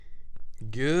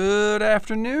Good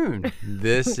afternoon.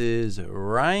 This is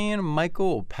Ryan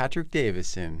Michael Patrick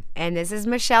Davison. And this is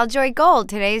Michelle Joy Gold.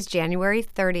 Today is January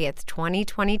 30th,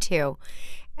 2022.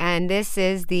 And this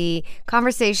is the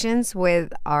Conversations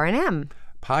with R&M.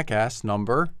 Podcast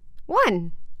number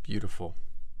 1. Beautiful.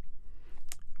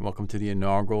 Welcome to the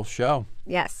inaugural show.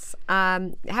 Yes.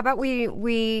 How about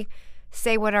we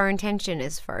say what our intention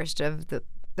is first of the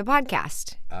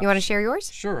podcast? You want to share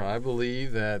yours? Sure. I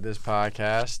believe that this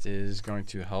podcast is going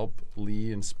to help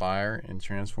lead, inspire, and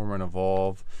transform and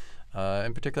evolve,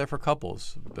 in particular for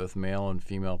couples, both male and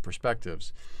female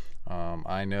perspectives.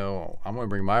 I know I'm going to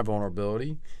bring my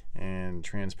vulnerability and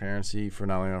transparency for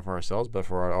not only for ourselves, but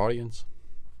for our audience.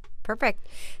 Perfect.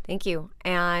 Thank you.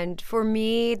 And for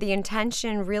me, the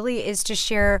intention really is to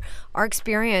share our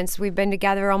experience. We've been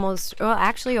together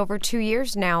actually over 2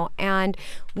 years now, and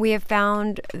we have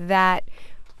found that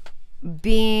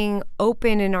being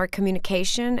open in our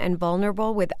communication and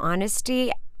vulnerable with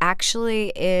honesty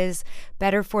actually is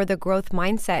better for the growth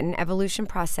mindset and evolution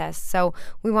process. So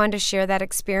we wanted to share that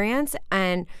experience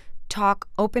and talk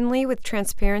openly with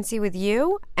transparency with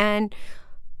you, and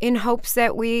in hopes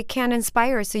that we can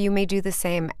inspire so you may do the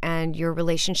same and your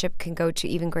relationship can go to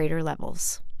even greater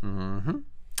levels. Mm-hmm.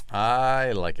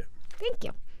 I like it. Thank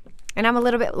you. And I'm a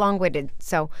little bit long-winded,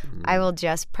 so I will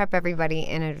just prep everybody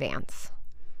in advance.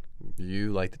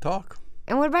 You like to talk.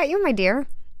 And what about you, my dear?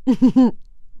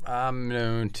 I'm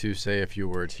known to say a few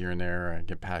words here and there and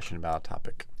get passionate about a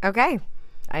topic. Okay.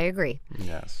 I agree.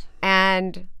 Yes.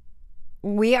 And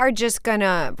we are just going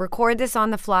to record this on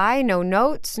the fly, no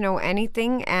notes, no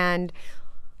anything. And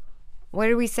what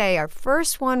did we say? Our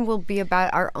first one will be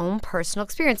about our own personal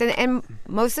experience. And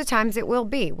most of the times it will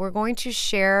be. We're going to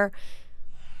share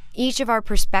each of our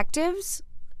perspectives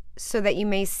so that you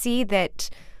may see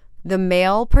that the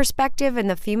male perspective and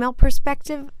the female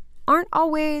perspective aren't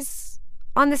always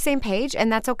on the same page,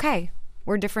 and that's okay.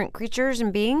 We're different creatures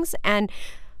and beings, and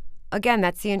again,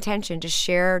 that's the intention, to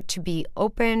share, to be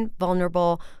open,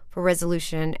 vulnerable for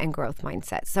resolution and growth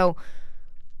mindset. So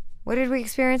what did we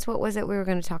experience? What was it we were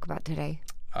going to talk about today?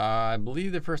 I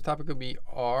believe the first topic would be,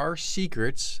 are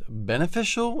secrets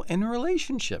beneficial in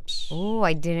relationships? Oh,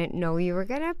 I didn't know you were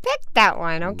going to pick that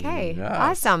one. Okay, Yes.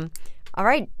 Awesome. All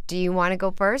right, do you want to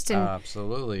go first?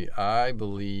 Absolutely. I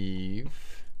believe,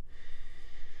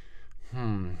 I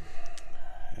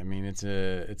mean, it's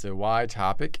a wide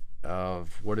topic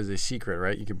of what is a secret,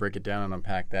 right? You can break it down and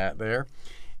unpack that there.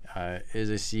 Is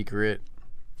a secret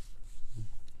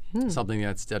something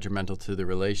that's detrimental to the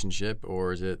relationship,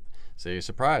 or is it, say, a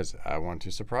surprise? I want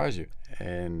to surprise you.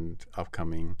 And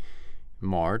upcoming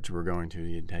March, we're going to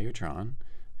the Integratron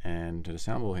and to the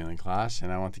sound bowl healing class,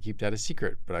 and I want to keep that a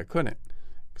secret, but I couldn't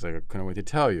because I couldn't wait to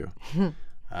tell you.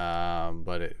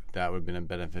 But that would have been a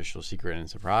beneficial secret and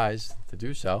surprise to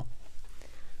do so.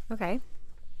 Okay.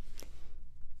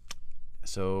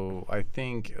 So I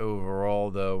think overall,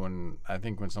 though, when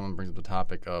someone brings up the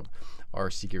topic of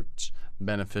are secrets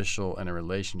beneficial in a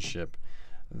relationship,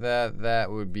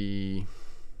 that would be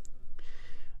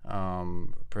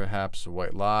perhaps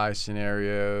white lie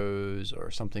scenarios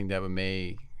or something that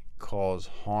may cause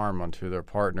harm unto their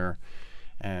partner,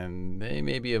 and they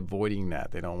may be avoiding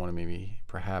that. They don't want to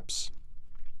perhaps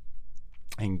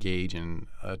engage in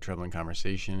a troubling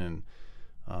conversation, and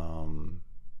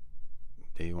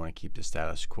they want to keep the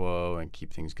status quo and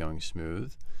keep things going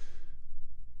smooth.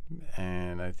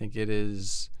 And I think it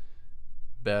is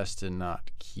best to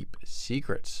not keep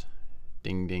secrets.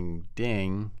 Ding, ding,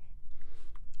 ding.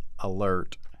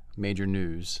 Alert. Major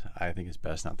news. I think it's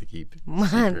best not to keep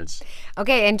secrets.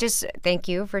 Okay, and just thank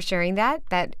you for sharing that.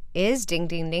 That is ding,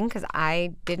 ding, ding, because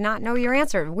I did not know your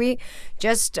answer. We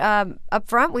just, up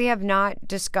front, we have not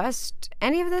discussed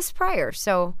any of this prior.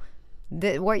 So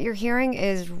what you're hearing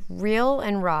is real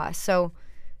and raw. So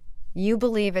you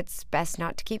believe it's best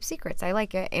not to keep secrets. I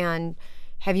like it. And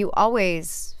have you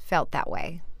always felt that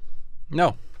way?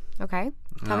 No. Okay.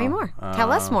 Tell me more. Tell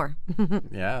us more.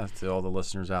 Yeah, to all the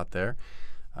listeners out there.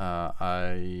 So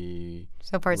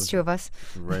far, it's 2 of us.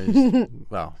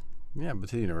 Well, yeah, but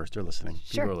to the universe, they're listening.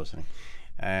 Sure. People are listening.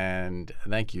 And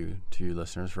thank you to you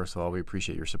listeners. First of all, we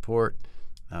appreciate your support.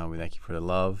 We thank you for the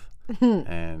love.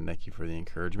 And thank you for the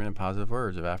encouragement and positive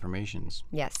words of affirmations.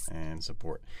 Yes. And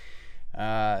support.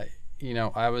 I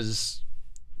was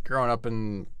growing up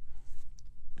in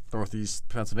Northeast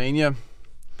Pennsylvania.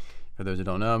 For those who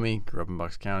don't know me, grew up in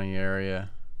Bucks County area.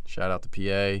 Shout out to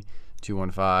PA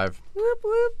 215. Whoop,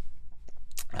 whoop.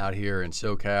 Out here in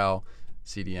SoCal,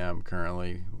 CDM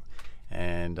currently.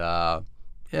 And I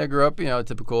grew up,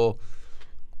 typical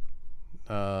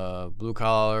blue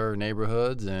collar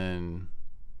neighborhoods, and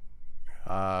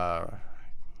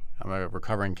a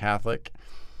recovering Catholic,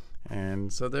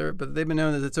 and so but they've been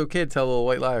known that it's okay to tell a little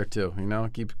white lie or two. You know,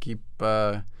 keep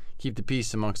the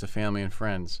peace amongst the family and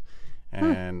friends,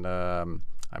 and I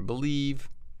believe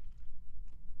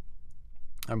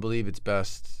it's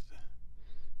best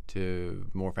to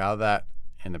morph out of that.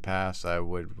 In the past, I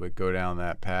would go down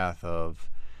that path of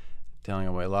telling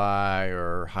a white lie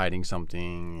or hiding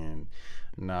something and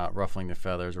not ruffling the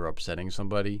feathers or upsetting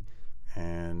somebody,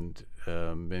 and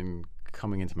been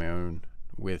coming into my own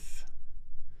with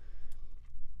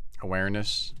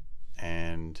awareness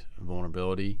and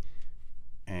vulnerability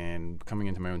and coming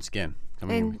into my own skin.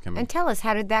 And tell us,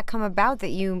 how did that come about that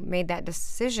you made that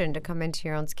decision to come into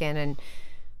your own skin and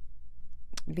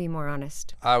be more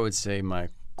honest? I would say my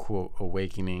quote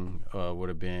awakening would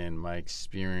have been my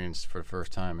experience for the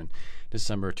first time in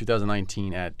December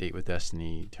 2019 at Date with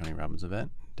Destiny Tony Robbins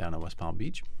event down in West Palm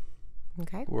Beach,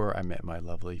 where I met my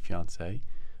lovely fiance,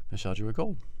 Michelle Jewett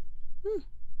Gold.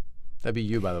 That'd be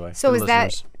you, by the way. So is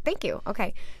listeners. that? Thank you.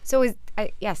 Okay. So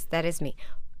yes, that is me.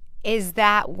 Is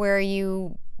that where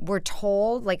you were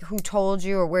told, like who told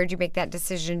you, or where did you make that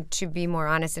decision to be more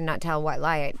honest and not tell a white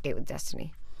lie at Date with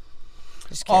Destiny?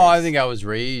 I think I was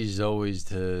raised always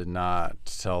to not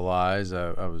tell lies.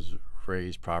 I was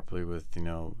raised properly with,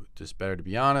 just better to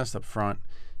be honest up front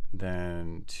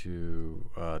than to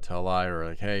tell a lie, or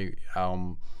like, hey,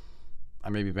 I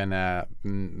may be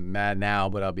mad now,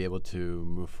 but I'll be able to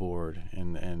move forward.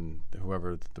 And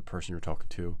whoever the person you're talking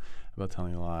to about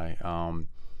telling a lie.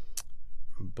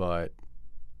 But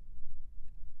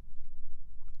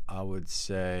I would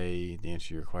say, to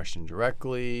answer your question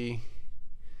directly,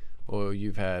 well,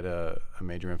 you've had a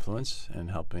major influence in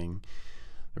helping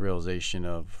the realization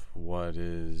of what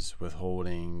is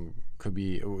withholding.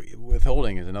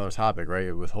 Withholding is another topic,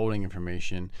 right? Withholding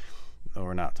information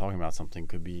or not talking about something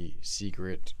could be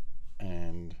secret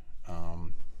and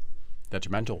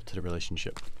detrimental to the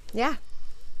relationship. Yeah.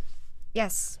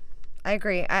 Yes, I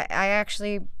agree. I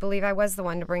actually believe I was the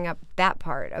one to bring up that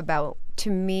part about, to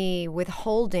me,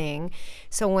 withholding.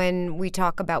 So when we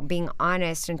talk about being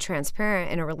honest and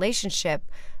transparent in a relationship,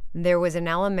 there was an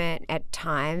element at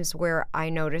times where I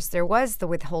noticed there was the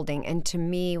withholding. And to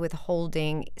me,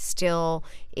 withholding still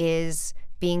is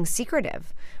being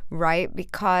secretive, right?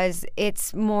 Because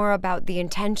it's more about the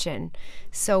intention.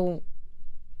 So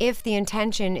if the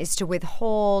intention is to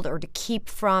withhold or to keep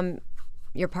from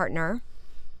your partner,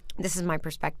 this is my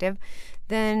perspective,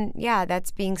 then yeah, that's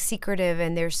being secretive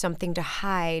and there's something to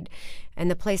hide.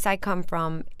 And the place I come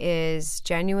from is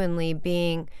genuinely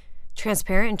being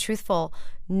transparent and truthful,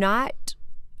 not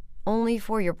only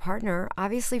for your partner,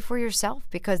 obviously for yourself,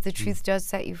 because the truth does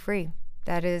set you free.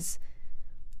 That is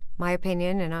my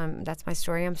opinion, and that's my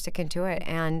story. I'm sticking to it.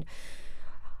 And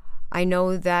I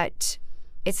know that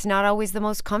it's not always the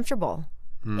most comfortable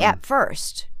at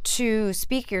first to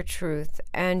speak your truth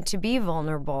and to be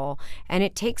vulnerable, and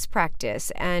it takes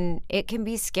practice and it can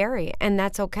be scary, and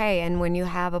that's okay. And when you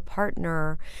have a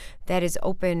partner that is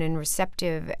open and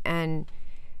receptive and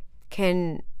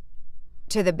can,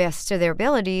 to the best of their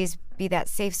abilities, be that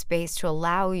safe space to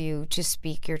allow you to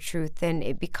speak your truth, then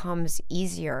it becomes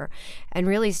easier. And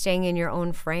really staying in your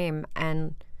own frame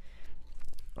and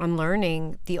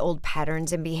unlearning the old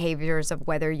patterns and behaviors of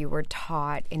whether you were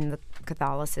taught in the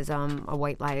Catholicism a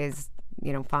white lie is,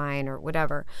 fine or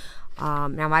whatever.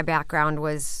 Now my background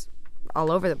was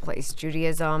all over the place: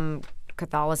 Judaism,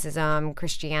 Catholicism,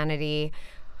 Christianity,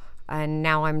 and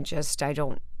now I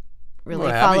don't really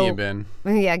follow. Haven't you been?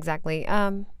 Yeah, exactly.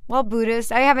 Well,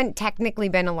 Buddhist. I haven't technically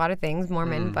been a lot of things,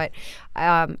 Mormon, but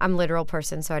I'm a literal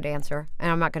person, so I'd answer, and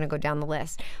I'm not going to go down the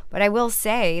list. But I will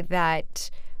say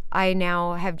that I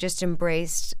now have just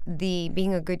embraced the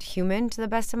being a good human to the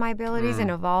best of my abilities and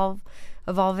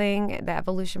evolving the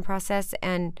evolution process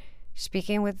and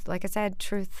speaking with, like I said,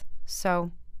 truth.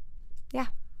 So, yeah.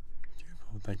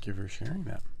 Well, thank you for sharing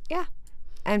that. Yeah.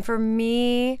 And for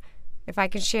me, if I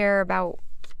can share about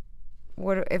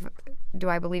do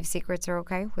I believe secrets are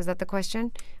okay? Was that the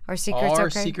question? Are secrets okay? Are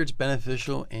secrets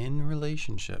beneficial in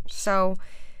relationships? So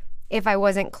if I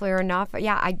wasn't clear enough,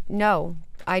 yeah,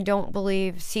 I don't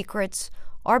believe secrets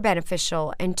are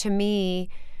beneficial. And to me,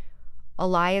 a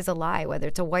lie is a lie, whether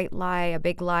it's a white lie, a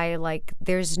big lie, like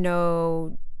there's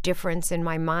no difference in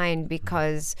my mind,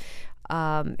 because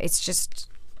it's just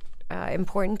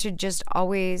important to just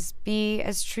always be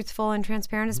as truthful and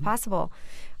transparent as possible.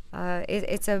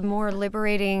 It's a more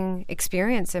liberating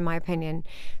experience, in my opinion.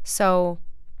 So,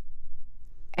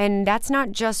 and that's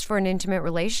not just for an intimate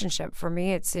relationship. For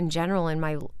me, it's in general in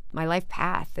my life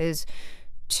path, is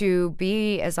to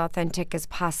be as authentic as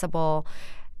possible.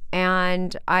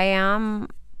 And I am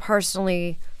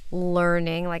personally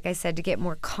learning, like I said, to get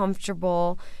more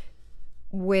comfortable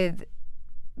with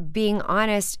being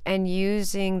honest and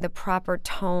using the proper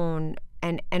tone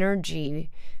and energy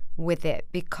with it.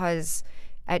 Because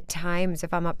at times,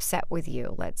 if I'm upset with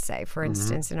you, let's say, for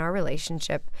instance, in our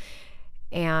relationship,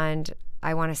 and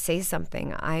I want to say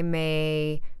something, I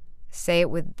may say it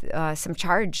with some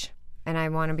charge, and I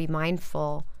want to be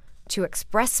mindful to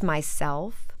express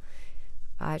myself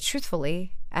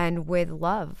truthfully and with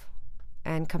love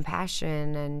and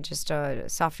compassion and just a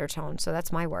softer tone. So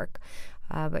that's my work.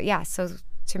 But yeah, so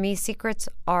to me, secrets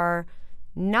are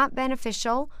not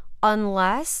beneficial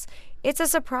unless it's a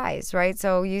surprise, right?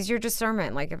 So use your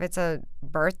discernment. Like if it's a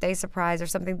birthday surprise or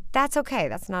something, that's okay.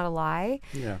 That's not a lie.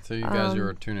 Yeah. So you guys who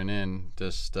are tuning in,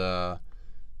 just look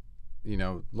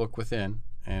within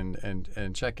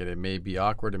and check it. It may be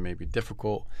awkward. It may be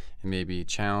difficult. It may be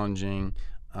challenging.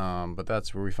 But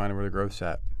that's where we find where the growth's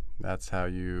at. That's how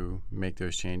you make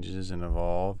those changes and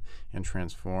evolve and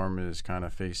transform, is kind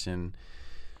of facing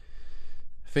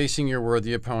your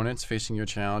worthy opponents, facing your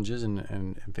challenges,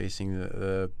 and facing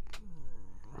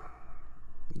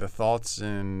the thoughts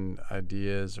and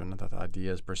ideas, or not the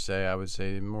ideas per se, I would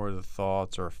say more the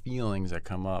thoughts or feelings that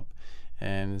come up.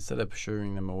 And instead of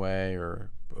shooing them away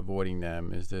or avoiding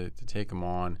them, is to take them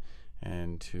on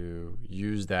and to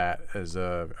use that as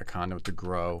a conduit to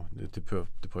grow, to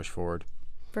push forward.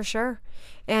 For sure.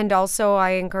 And also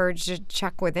I encourage you to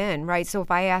check within, right? So if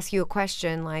I ask you a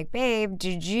question like, babe,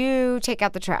 did you take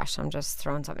out the trash? I'm just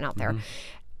throwing something out there.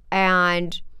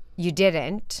 And you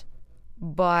didn't,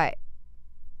 but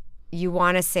you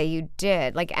want to say you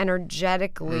did. Like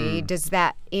energetically, does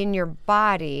that in your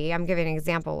body, I'm giving an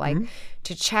example, like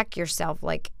to check yourself,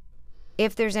 like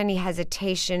if there's any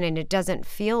hesitation and it doesn't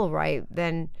feel right,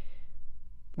 then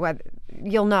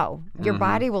you'll know. Your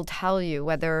body will tell you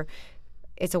whether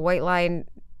it's a white lie,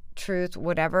 truth,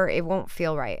 whatever, it won't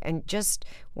feel right. And just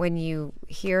when you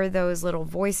hear those little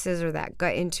voices or that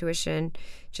gut intuition,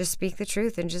 just speak the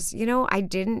truth and just, I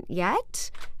didn't yet,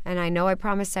 and I know I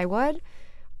promised I would.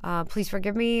 Please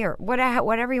forgive me, or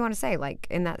whatever you want to say, like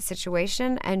in that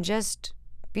situation, and just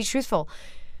be truthful.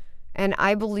 And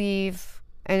I believe,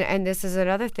 and this is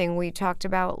another thing we talked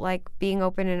about, like being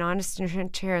open and honest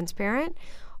and transparent.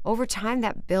 Over time,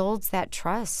 that builds that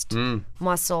trust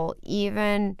muscle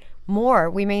even more.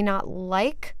 We may not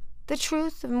like the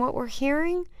truth and what we're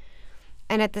hearing,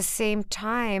 and at the same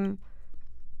time,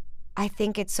 I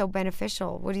think it's so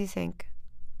beneficial. What do you think?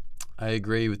 I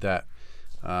agree with that.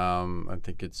 I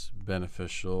think it's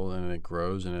beneficial, and it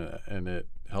grows, and it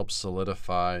helps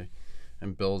solidify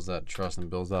and builds that trust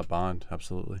and builds that bond.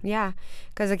 Absolutely. Yeah,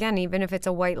 because again, even if it's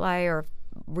a white lie or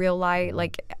real lie,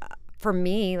 like for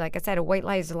me, like I said, a white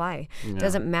lie is a lie. It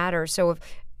doesn't matter. So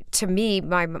to me,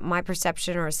 my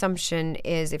perception or assumption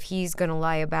is if he's going to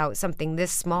lie about something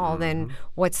this small, then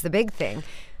what's the big thing,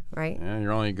 right? Yeah,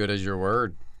 you're only good as your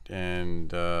word.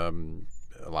 And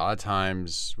a lot of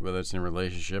times, whether it's in a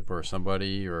relationship or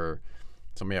somebody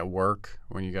at work,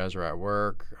 when you guys are at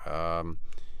work,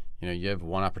 you have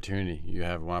one opportunity. You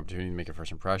have one opportunity to make a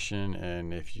first impression,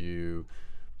 and if you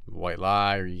white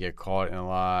lie or you get caught in a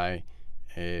lie,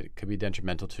 it could be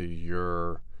detrimental to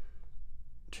your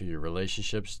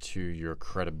relationships, to your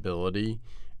credibility,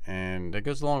 and that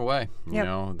goes a long way.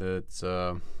 That's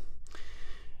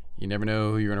you never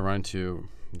know who you're going to run into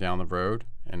down the road,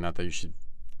 and not that you should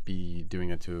be doing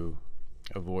it to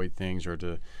avoid things or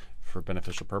for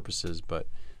beneficial purposes, but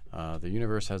the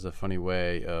universe has a funny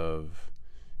way of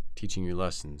teaching you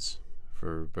lessons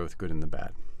for both good and the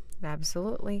bad.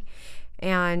 Absolutely.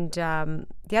 And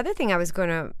the other thing I was going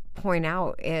to point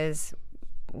out is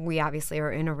we obviously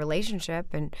are in a relationship,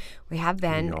 and we have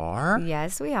been. We are?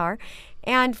 Yes, we are.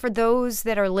 And for those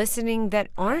that are listening that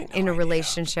aren't in a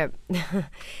relationship,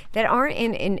 that aren't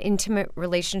in an intimate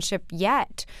relationship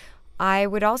yet, I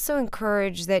would also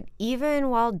encourage that even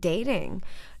while dating,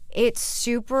 it's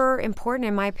super important,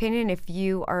 in my opinion, if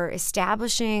you are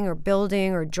establishing or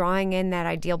building or drawing in that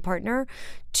ideal partner,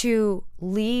 to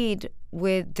lead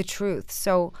with the truth.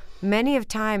 So many of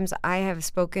times I have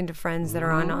spoken to friends that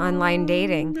are on online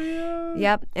dating.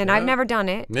 Yep. And I've never done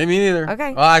it. Me neither.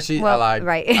 Okay. Oh, actually, I lied.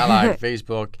 Right. I lied.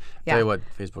 Facebook. Tell you what,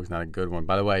 Facebook's not a good one.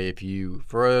 By the way,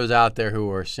 for those out there who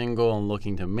are single and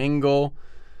looking to mingle,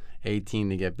 18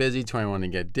 to get busy, 21 to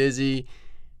get dizzy.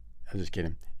 I'm just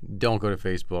kidding. Don't go to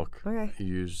Facebook. Okay.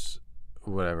 Use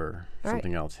whatever,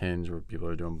 something else, Hinge, where people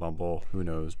are doing Bumble. Who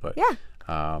knows? But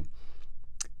yeah.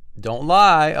 Don't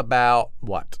lie about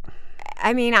what?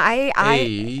 I mean,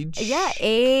 Age. yeah,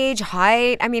 age,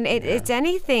 height. I mean, it's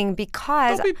anything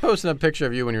because Don't be posting a picture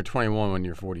of you when you're 21 when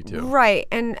you're 42. right.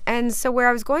 And so where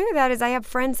I was going with that is I have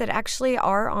friends that actually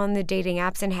are on the dating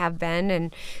apps and have been,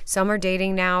 and some are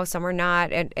dating now, some are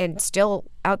not, and still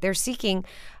out there seeking.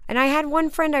 And I had one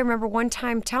friend I remember one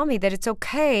time tell me that it's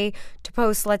okay to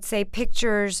post, let's say,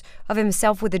 pictures of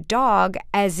himself with a dog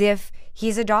as if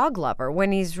he's a dog lover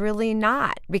when he's really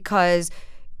not, because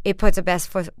it puts a best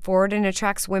foot forward and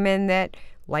attracts women that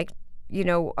like,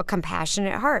 a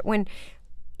compassionate heart. When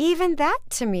even that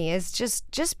to me is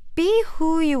just be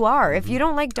who you are. If you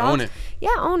don't like dogs, Own it.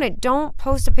 yeah, own it. Don't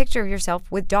post a picture of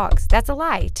yourself with dogs. That's a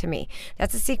lie to me.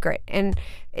 That's a secret. And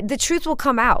the truth will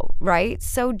come out, right?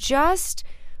 So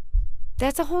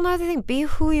that's a whole nother thing. Be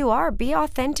who you are. Be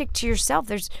authentic to yourself.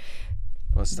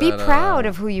 Be proud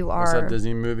of who you are. What's that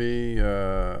Disney movie?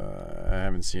 I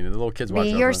haven't seen it. The little kids watch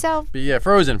it. Be yourself.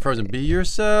 Frozen. Be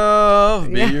yourself.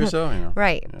 Be yourself.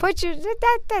 Right. Yeah. Put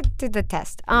that did the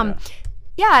test.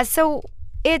 Yeah. So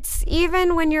it's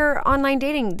even when you're online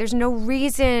dating, there's no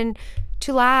reason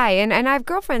to lie. And I have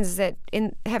girlfriends that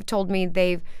have told me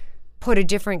they've put a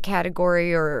different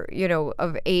category or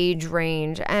of age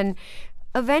range, and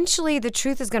eventually the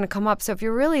truth is going to come up. So if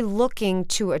you're really looking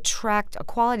to attract a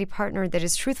quality partner that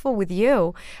is truthful with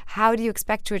you, how do you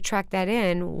expect to attract that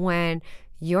in when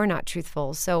you're not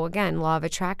truthful? So again, law of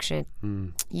attraction.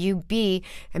 You be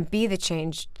the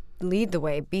change. Lead the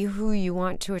way. Be who you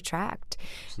want to attract.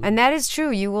 Absolutely. And that is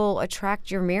true. You will attract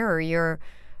your mirror, your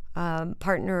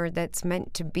partner that's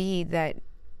meant to be, that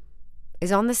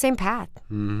is on the same path.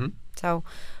 Mm-hmm. So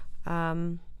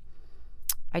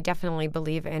I definitely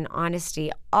believe in honesty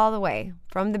all the way,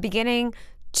 from the beginning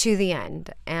to the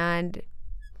end. And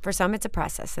for some, it's a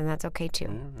process, and that's okay too.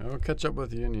 Yeah, I'll catch up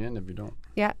with you in the end if you don't.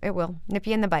 Yeah, it will. Nip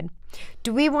you in the bud.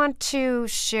 Do we want to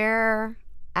share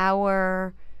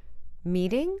our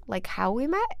meeting, like how we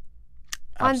met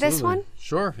on this one?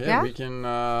 Sure. Yeah, we can.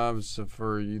 So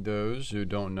for those who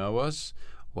don't know us,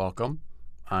 welcome.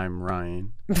 I'm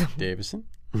Ryan Davison.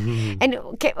 And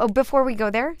before we go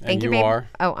there, thank you, babe. Are?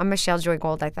 Oh, I'm Michelle Joy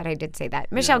Gold. I thought I did say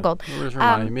that. Michelle Gold.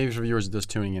 Maybe for viewers just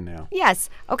tuning in now. Yes.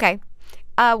 Okay.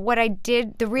 What I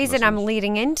did, the reason I'm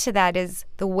leading into that is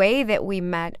the way that we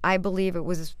met. I believe it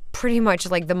was pretty much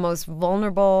like the most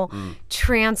vulnerable,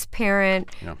 transparent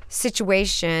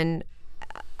situation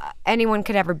anyone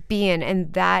could ever be in.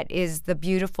 And that is the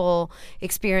beautiful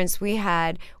experience we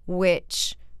had,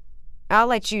 which I'll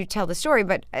let you tell the story,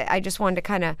 but I just wanted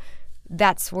to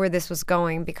that's where this was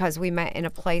going, because we met in a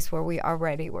place where we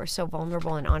already were so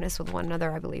vulnerable and honest with one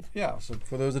another, I believe. Yeah. So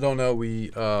for those that don't know, we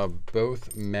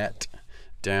both met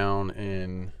down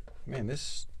in,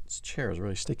 this chair is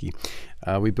really sticky.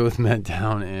 We both met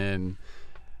down in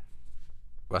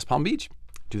West Palm Beach,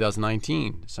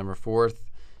 2019, December 4th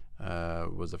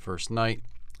was the first night,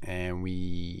 and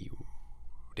we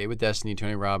Date with Destiny,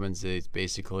 Tony Robbins, is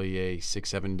basically a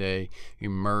 6-7 day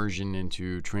immersion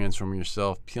into transforming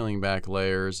yourself, peeling back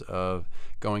layers of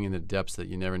going into depths that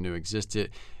you never knew existed,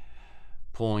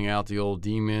 pulling out the old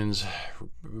demons,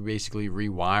 basically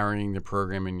rewiring the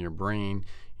program in your brain.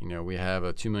 We have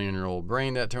a 2 million-year-old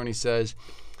brain, that Tony says.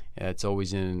 It's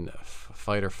always in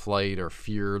fight or flight or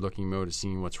fear-looking mode of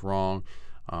seeing what's wrong.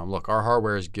 Look, our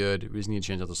hardware is good. We just need to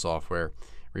change out the software,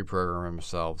 reprogram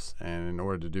ourselves. And in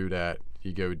order to do that,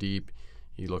 you go deep,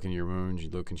 you look into your wounds, you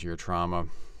look into your trauma,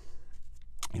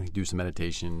 you do some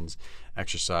meditations,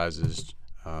 exercises,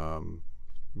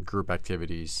 group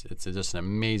activities. It's just an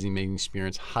amazing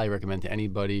experience. Highly recommend to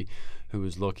anybody who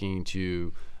is looking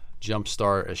to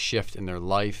jumpstart a shift in their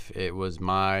life. It was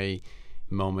my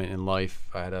moment in life.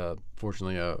 I had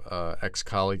fortunately a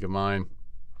ex-colleague of mine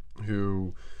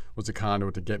who was a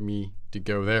conduit to get me to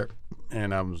go there,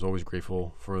 and I was always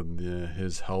grateful for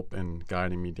his help and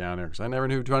guiding me down there, because I never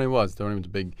knew who Tony was. Tony was a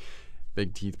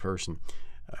big teeth person.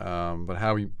 But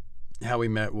how we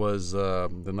met was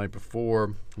the night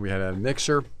before. We had a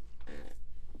mixer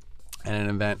at an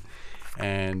event,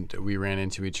 and we ran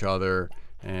into each other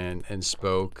and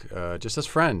spoke just as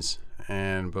friends.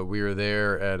 But we were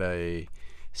there at a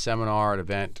seminar, an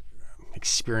event,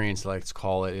 experience, let's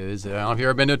call it. It is, I don't know if you've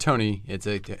ever been to Tony, it's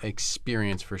an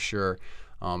experience for sure.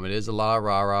 It is a lot of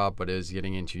rah-rah, but it is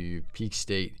getting into peak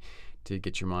state to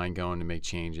get your mind going to make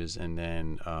changes. And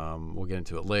then we'll get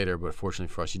into it later, but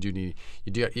fortunately for us, you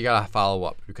gotta follow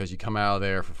up, because you come out of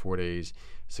there for 4 days,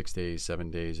 6 days, 7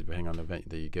 days, depending on the event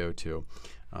that you go to.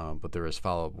 But there is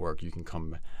follow-up work. You can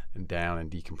come down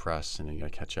and decompress, and then you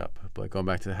gotta catch up. But going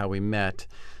back to how we met,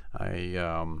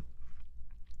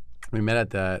 we met at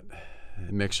that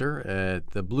mixer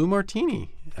at the Blue Martini,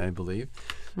 I believe.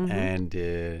 Mm-hmm.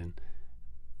 And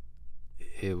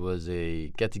it was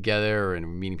a get together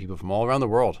and meeting people from all around the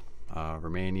world,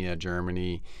 Romania,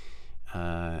 Germany,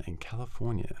 and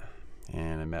California.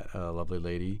 And I met a lovely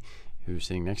lady who was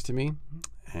sitting next to me,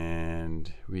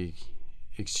 and we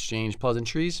exchanged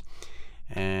pleasantries.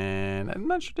 And I'm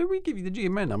not sure, did you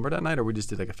give my number that night, or we just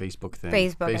did like a Facebook thing?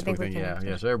 Facebook, I think we thing, yeah. connected.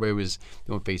 Yeah, so everybody was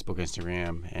doing Facebook,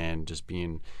 Instagram, and just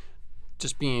being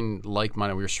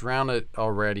like-minded. We were surrounded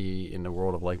already in the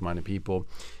world of like-minded people,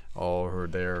 all who are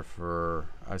there for,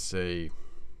 I say,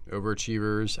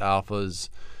 overachievers, alphas,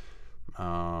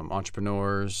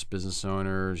 entrepreneurs, business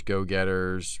owners,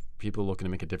 go-getters, people looking to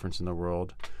make a difference in the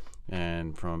world,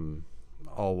 and from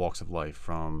all walks of life,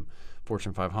 from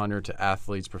Fortune 500 to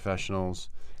athletes, professionals,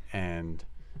 and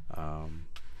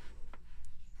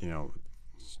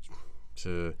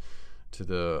to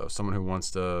the someone who wants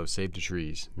to save the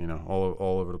trees.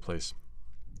 All over the place.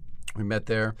 We met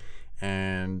there,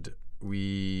 and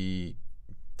we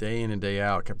day in and day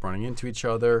out kept running into each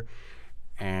other,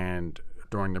 and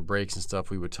during the breaks and stuff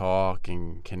we would talk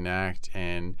and connect,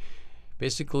 and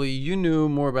basically you knew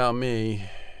more about me,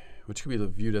 which could be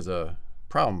viewed as a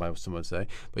problem by some would say,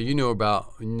 but you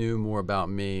knew more about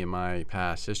me and my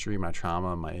past history, my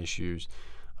trauma, my issues,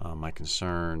 my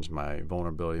concerns, my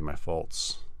vulnerability, my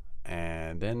faults,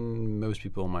 and then most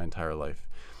people in my entire life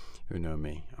who know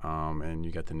me, and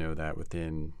you got to know that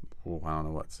within, I don't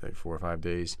know, 4 or 5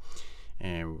 days,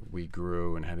 and we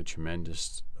grew and had a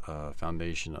tremendous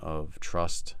foundation of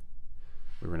trust.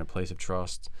 We were in a place of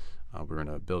trust. We were in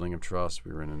a building of trust.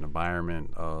 We were in an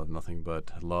environment of nothing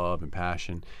but love and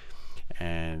passion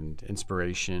and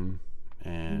inspiration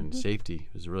and safety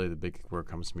is really the big word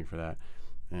comes to me for that.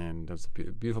 And that's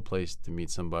a beautiful place to meet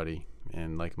somebody,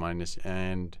 and like-mindedness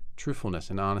and truthfulness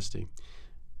and honesty.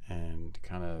 And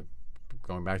kind of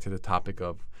going back to the topic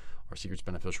of our secrets,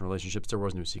 beneficial relationships, there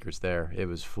was no secrets there. It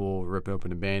was full rip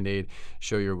open a Band-Aid,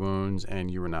 show your wounds, and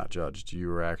you were not judged. You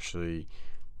were actually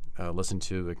listened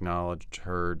to, acknowledged,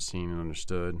 heard, seen, and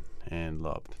understood, and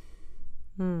loved.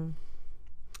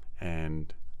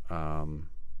 And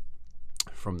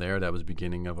from there, that was the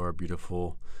beginning of our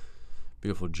beautiful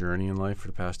journey in life for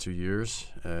the past 2 years.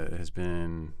 It has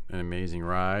been an amazing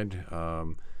ride.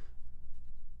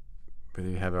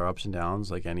 We have our ups and downs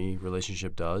like any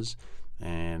relationship does.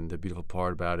 And the beautiful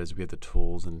part about it is we have the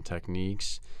tools and the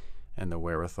techniques and the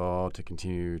wherewithal to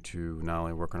continue to not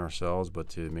only work on ourselves, but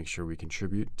to make sure we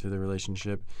contribute to the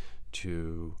relationship,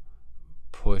 to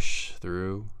push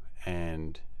through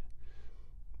and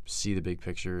see the big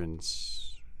picture and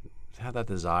have that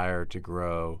desire to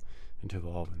grow and to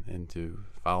evolve and to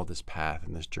follow this path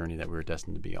and this journey that we were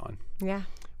destined to be on. Yeah.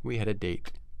 We had a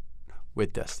date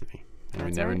with destiny, and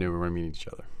That's we never right. knew we were going to meet each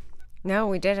other. No,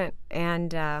 we didn't.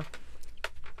 And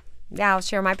I'll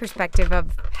share my perspective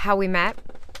of how we met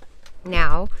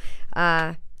now.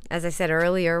 As I said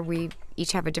earlier, we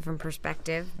each have a different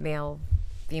perspective, male,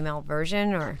 female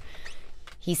version, or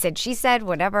he said, she said,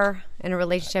 whatever, in a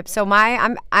relationship. So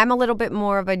I'm a little bit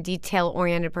more of a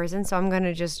detail-oriented person, so I'm going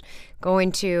to just go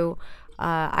into,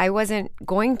 I wasn't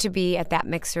going to be at that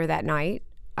mixer that night.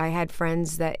 I had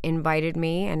friends that invited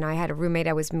me, and I had a roommate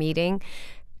I was meeting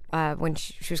when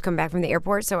she was coming back from the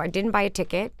airport, so I didn't buy a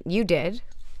ticket. You did,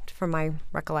 from my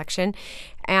recollection.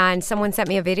 And someone sent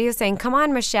me a video saying, come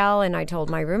on, Michelle. And I told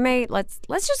my roommate, let's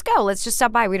just go. Let's just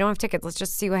stop by. We don't have tickets. Let's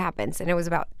just see what happens. And it was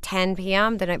about 10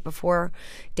 p.m. the night before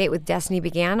Date with Destiny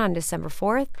began on December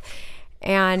 4th.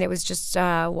 And it was just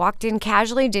walked in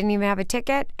casually, didn't even have a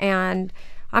ticket. And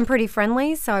I'm pretty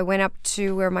friendly, so I went up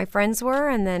to where my friends were.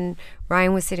 And then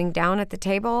Ryan was sitting down at the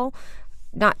table,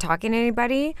 not talking to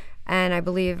anybody. And I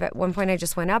believe at one point I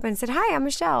just went up and said, hi, I'm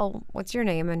Michelle. What's your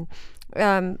name?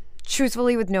 And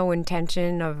truthfully, with no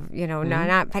intention of,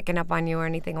 not picking up on you or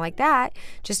anything like that,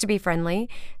 just to be friendly.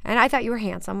 And I thought you were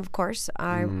handsome, of course.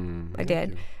 I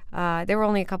did. There were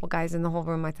only a couple guys in the whole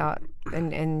room, I thought,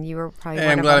 and you were probably Hey,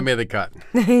 one I'm of glad I them. made the cut.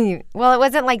 Well, it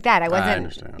wasn't like that. I wasn't,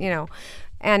 understand.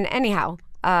 And anyhow,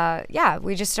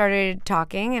 we just started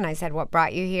talking, and I said, what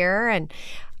brought you here? And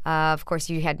of course,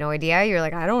 you had no idea. You're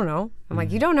like, I don't know. I'm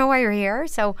like, you don't know why you're here?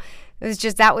 So it was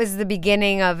just, that was the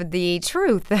beginning of the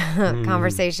truth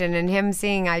conversation, and him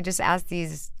seeing I just ask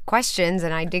these questions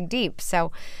and I dig deep.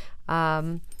 So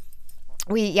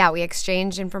we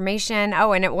exchanged information.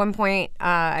 Oh, and at one point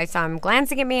I saw him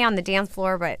glancing at me on the dance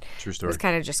floor, but True it story. was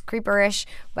kind of just creeperish.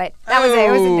 But that was it.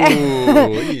 It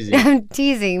was Easy. I'm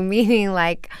teasing, meaning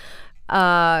like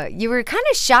you were kind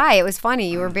of shy. It was funny.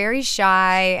 You were very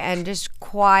shy and just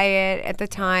quiet at the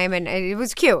time, and it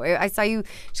was cute. I saw you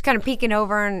just kind of peeking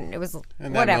over, and it was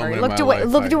whatever. You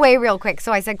looked away real quick.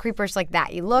 So I said creepers like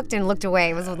that. You looked and looked away.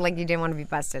 It was like you didn't want to be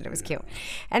busted. It was cute.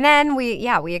 And then we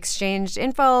exchanged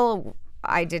info.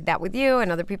 I did that with you,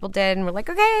 and other people did, and we're like,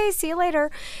 okay, see you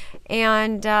later.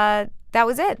 And that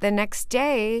was it. The next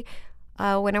day,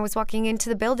 when I was walking into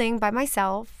the building by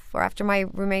myself, or after my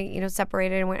roommate,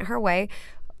 separated and went her way,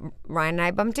 Ryan and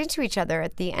I bumped into each other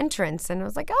at the entrance, and I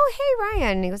was like, "Oh, hey,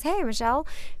 Ryan." And he goes, "Hey, Michelle."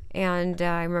 And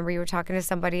I remember you were talking to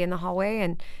somebody in the hallway,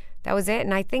 and that was it.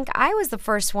 And I think I was the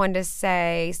first one to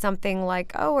say something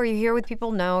like, "Oh, are you here with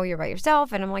people?" "No, you're by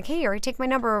yourself." And I'm like, "Hey, already take my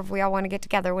number if we all want to get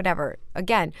together, whatever."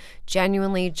 Again,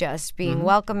 genuinely just being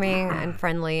welcoming and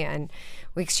friendly, and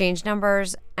we exchanged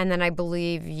numbers. And then I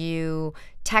believe you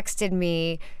texted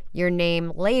me your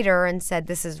name later and said,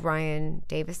 "This is Ryan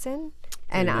Davison."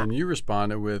 And then you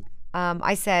responded with,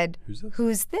 I said,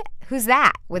 "Who's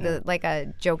that?" With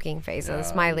a joking face, a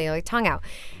smiley, like tongue out.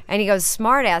 And he goes,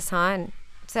 "Smart ass, huh?" And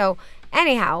so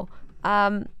anyhow,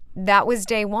 that was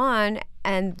day one.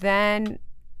 And then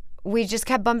we just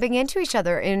kept bumping into each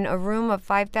other in a room of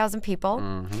 5,000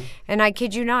 people. And I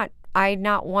kid you not, I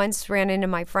not once ran into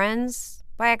my friends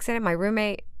by accident, my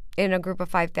roommate, in a group of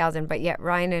 5,000, but yet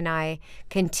Ryan and I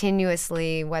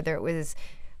continuously, whether it was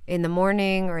in the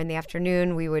morning or in the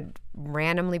afternoon, we would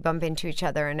randomly bump into each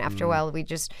other. And after a while,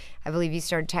 I believe you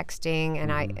started texting,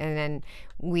 and and then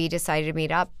we decided to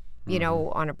meet up,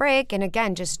 on a break. And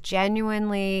again, just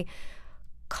genuinely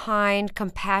kind,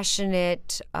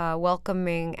 compassionate,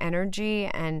 welcoming energy.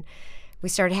 And we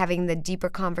started having the deeper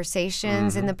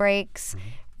conversations in the breaks.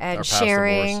 And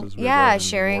sharing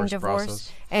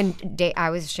divorce. And I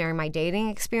was sharing my dating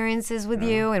experiences with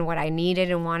you, and what I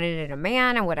needed and wanted in a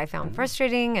man, and what I found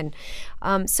frustrating. And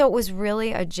so it was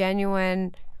really a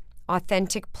genuine,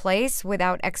 authentic place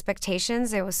without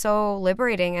expectations. It was so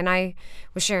liberating. And I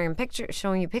was showing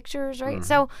you pictures, right?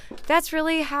 So that's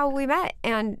really how we met,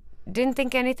 and didn't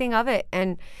think anything of it.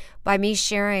 And by me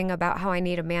sharing about how I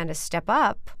need a man to step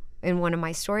up, in one of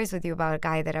my stories with you about a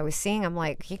guy that I was seeing, I'm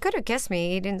like, he could have kissed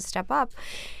me. He didn't step up.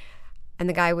 And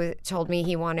the guy told me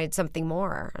he wanted something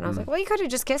more. And I was like, well, he could have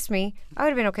just kissed me. I would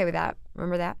have been okay with that.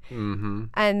 Remember that? Mm-hmm.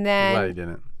 And then... I'm glad he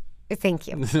didn't. Thank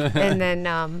you. And then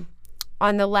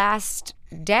on the last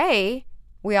day,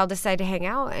 we all decided to hang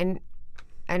out. And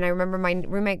I remember my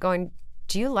roommate going,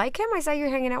 "Do you like him? I saw you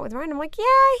hanging out with Ryan." I'm like,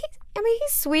 yeah,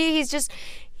 he's sweet.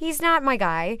 He's not my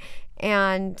guy.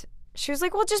 And she was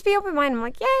like, "Well, just be open-minded." I'm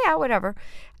like, yeah, whatever.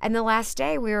 And the last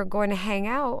day we were going to hang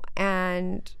out,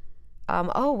 and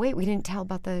oh wait, we didn't tell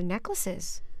about the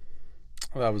necklaces.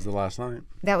 Well, that was the last night.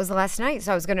 That was the last night.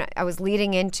 So I was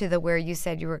leading into where you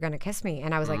said you were gonna kiss me,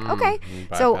 and I was like, okay.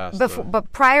 So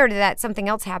but prior to that, something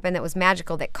else happened that was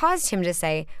magical that caused him to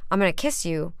say, "I'm gonna kiss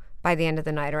you by the end of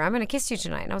the night," or "I'm gonna kiss you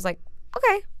tonight." And I was like,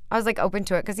 okay. I was like open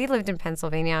to it, because he lived in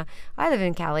Pennsylvania. I live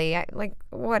in Cali.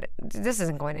 What? This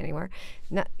isn't going anywhere.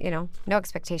 No, no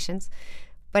expectations.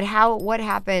 But what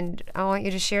happened? I want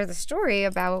you to share the story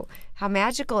about how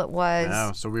magical it was.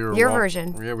 Yeah, so we were your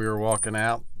version. Yeah, we were walking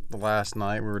out the last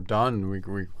night. We were done. We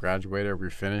graduated. We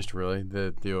finished really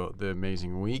the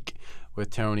amazing week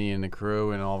with Tony and the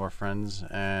crew and all of our friends,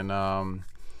 and our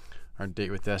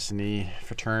Date with Destiny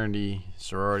fraternity,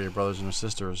 sorority of brothers and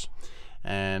sisters.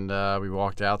 And we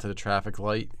walked out to the traffic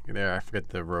light there. I forget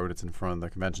the road. It's in front of the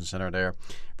convention center there.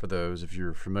 For those, if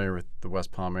you're familiar with the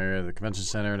West Palm area, the convention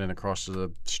center, and then across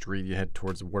the street, you head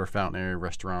towards the water fountain area,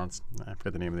 restaurants. I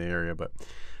forget the name of the area, but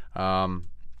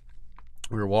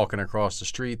we were walking across the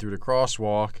street through the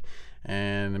crosswalk,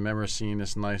 and I remember seeing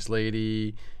this nice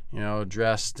lady,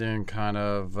 dressed in kind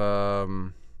of,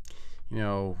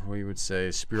 we would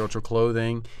say spiritual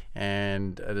clothing,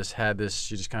 and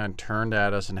she just kind of turned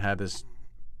at us and had this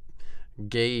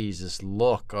gaze, this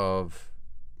look of,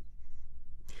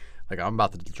 like, I'm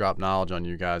about to drop knowledge on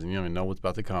you guys, and you don't even know what's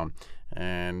about to come.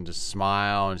 And just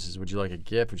smile, and she says, "Would you like a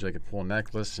gift? Would you like a full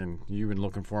necklace?" And you've been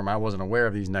looking for them. I wasn't aware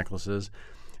of these necklaces,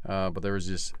 but there was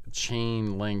this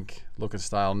chain link looking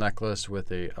style necklace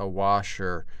with a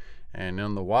washer, and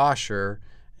on the washer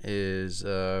is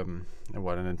an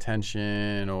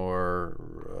intention or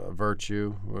a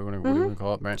virtue, what do we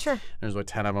call it, right? Sure. There's like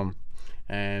 10 of them.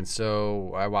 And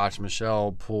so I watched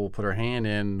Michelle put her hand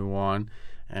in one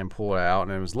and pull it out,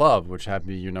 and it was love, which happened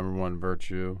to be your number one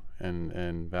virtue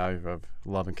and value of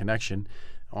love and connection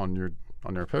on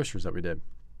their posters that we did.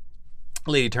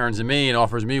 Lady turns to me and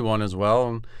offers me one as well,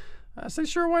 and I said,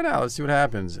 sure, why not? Let's see what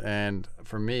happens. And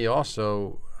for me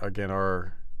also, again,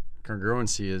 our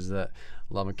congruency is that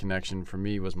love and connection for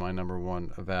me was my number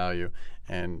one value.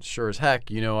 And sure as heck,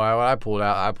 what I pulled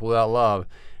out? I pulled out love.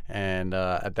 And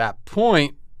at that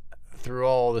point, through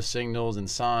all the signals and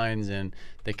signs and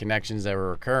the connections that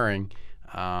were occurring,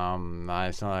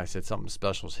 I said something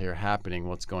special is here happening.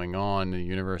 What's going on? The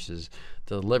universe is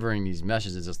delivering these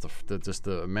messages. Just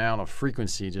the amount of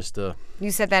frequency.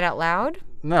 You said that out loud?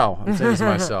 No, I'm saying this to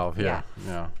myself. Yeah.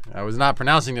 I was not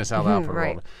pronouncing this out loud for the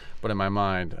Right. world, but in my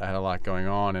mind, I had a lot going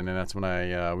on, and then that's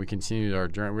when we continued our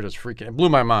journey. We're just freaking. It blew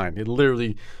my mind. It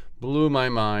literally blew my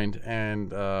mind,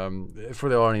 and for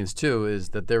the audience too, is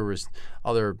that there was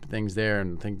other things there,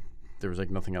 and I think there was like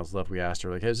nothing else left. We asked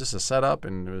her like, "Hey, is this a setup?"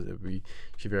 And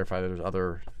she verified that there's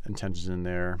other intentions in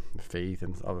there, faith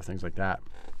and other things like that.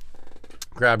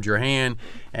 Grabbed your hand,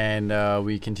 and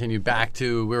we continued back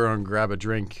to. We were going to grab a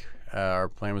drink. Our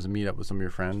plan was to meet up with some of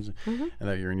your friends, and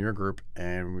that you're in your group,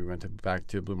 and we went back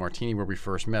to Blue Martini where we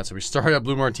first met. So we started at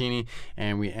Blue Martini,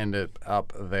 and we ended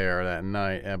up there that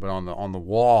night. But on the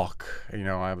walk,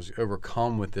 I was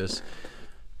overcome with this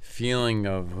feeling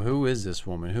of who is this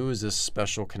woman? Who is this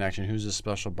special connection? Who's this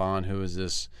special bond? Who is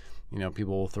this?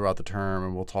 People will throw out the term,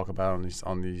 and we'll talk about on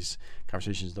these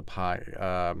conversations.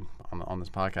 On this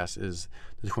podcast is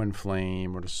the twin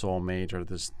flame or the soulmate or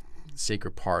this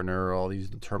sacred partner, or all these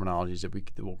terminologies that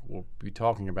we'll be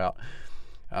talking about.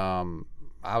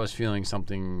 I was feeling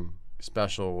something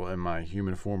special in my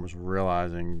human form, was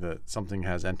realizing that something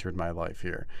has entered my life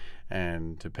here,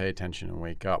 and to pay attention and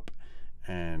wake up.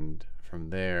 And from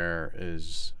there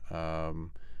is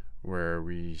where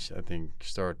I think,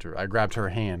 I grabbed her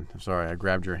hand. I'm sorry, I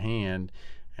grabbed your hand,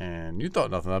 and you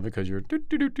thought nothing of it because you're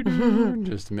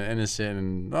just innocent,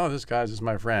 and this guy's just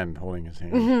my friend holding his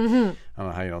hand. I don't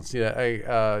know how you don't see that.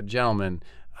 Hey, gentlemen,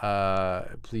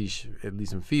 please at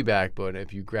least some feedback, but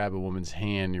if you grab a woman's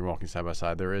hand, you're walking side by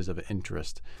side, there is of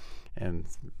interest. And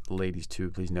ladies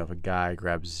too, please know if a guy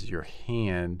grabs your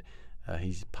hand,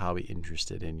 he's probably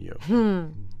interested in you.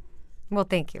 Well,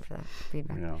 thank you for that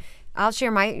feedback. I'll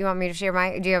share you want me to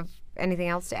share do you have anything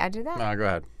else to add to that? No, go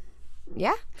ahead.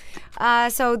 Yeah.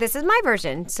 So this is my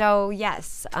version. So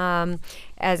yes,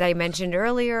 as I mentioned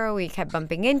earlier, we kept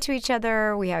bumping into each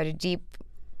other. We had a deep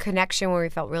connection where we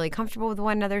felt really comfortable with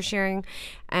one another sharing,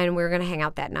 and we were going to hang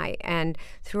out that night. And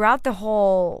throughout the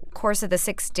whole course of the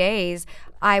 6 days,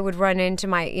 I would run into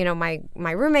my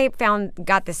roommate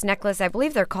got this necklace. I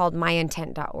believe they're called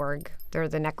myintent.org. They're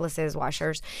the necklaces,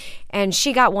 washers. And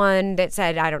she got one that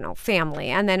said, I don't know, family.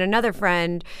 And then another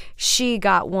friend, she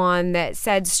got one that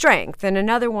said strength. And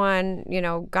another one,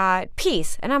 got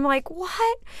peace. And I'm like,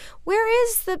 what? Where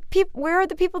are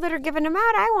the people that are giving them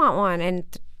out? I want one. And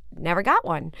never got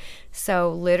one.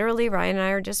 So literally, Ryan and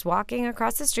I are just walking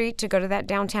across the street to go to that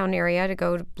downtown area to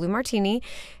go to Blue Martini.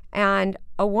 And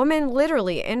a woman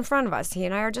literally in front of us, he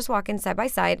and I are just walking side by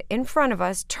side, in front of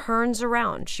us, turns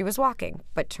around. She was walking,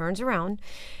 but turns around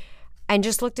and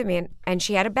just looked at me. And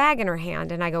she had a bag in her hand.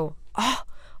 And I go, oh,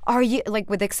 are you, like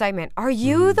with excitement, are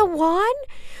you the one?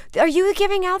 Are you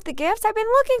giving out the gifts? I've been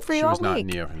looking for you all week. She was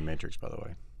not Neo from the Matrix, by the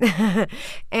way.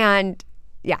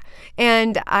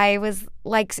 And I was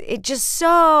like, it just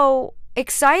so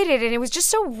excited, and it was just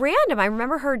so random. I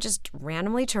remember her just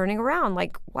randomly turning around,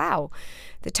 like, wow,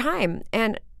 the time.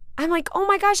 And I'm like, oh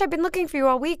my gosh, I've been looking for you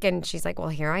all week. And she's like, well,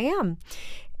 here I am.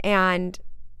 And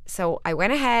so I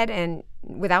went ahead and,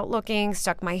 without looking,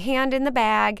 stuck my hand in the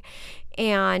bag.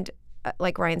 And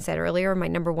like Ryan said earlier, my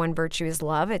number one virtue is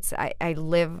love. That's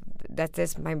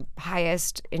my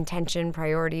highest intention,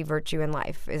 priority, virtue in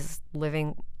life, is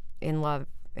living in love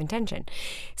intention.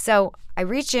 So I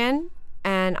reach in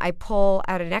and I pull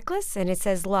out a necklace, and it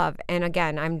says love. And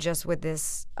again, I'm just with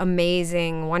this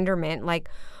amazing wonderment, like,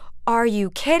 are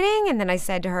you kidding? And then I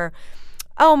said to her,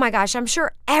 oh my gosh, I'm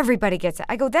sure everybody gets it.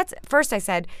 I go, first I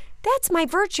said, that's my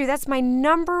virtue. That's my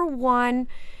number one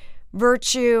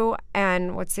virtue.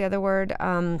 And what's the other word?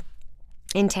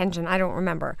 Intention. I don't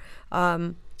remember.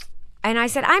 And I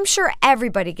said, I'm sure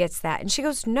everybody gets that. And she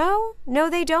goes, no,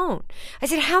 they don't. I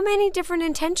said, how many different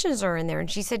intentions are in there? And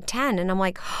she said 10. And I'm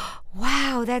like,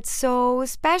 wow, that's so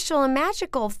special and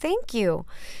magical. Thank you.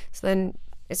 So then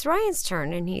it's Ryan's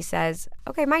turn. And he says,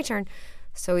 okay, my turn.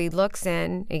 So he looks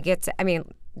in,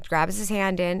 grabs his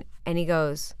hand in, and he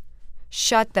goes,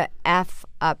 shut the F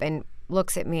up, and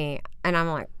looks at me. And I'm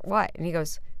like, what? And he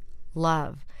goes,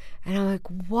 love. And I'm like,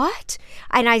 what?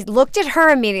 And I looked at her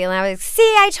immediately. I was like,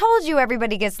 see, I told you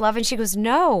everybody gets love. And she goes,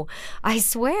 no, I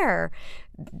swear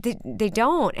they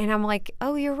don't. And I'm like,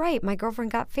 oh, you're right. My girlfriend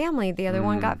got family. The other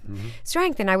one got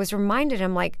strength. And I was reminded,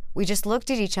 I'm like, we just looked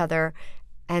at each other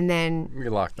And then we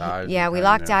locked eyes. yeah, we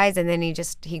locked eyes, and then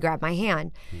he grabbed my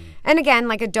hand. And again,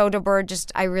 like a dodo bird,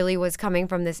 I really was coming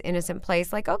from this innocent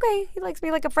place, like, okay, he likes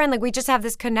me like a friend. Like, we just have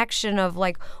this connection of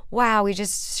like, wow, we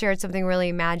just shared something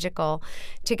really magical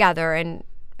together, and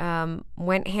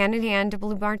went hand in hand to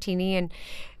Blue Martini.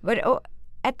 But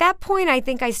at that point, I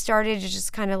think I started to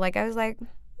just kind of like, I was like,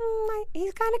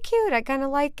 he's kind of cute. I kind of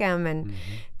like him. And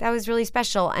that was really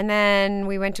special. And then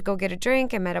we went to go get a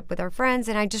drink and met up with our friends.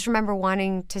 And I just remember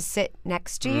wanting to sit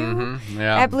next to you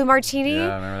at Blue Martini.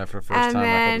 Yeah, I remember that for the first time.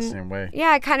 I felt the same way. Yeah,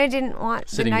 I kind of didn't want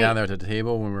sitting down there at the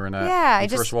table when we were in that. Yeah,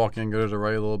 first walk in, go to the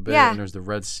right a little bit. And there's the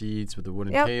red seats with the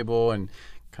wooden table and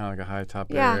kind of like a high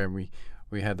top area. And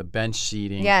we had the bench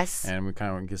seating. Yes. And we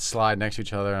kind of would slide next to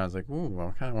each other. And I was like, ooh,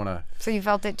 I kind of want to. So you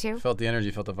felt it too? Felt the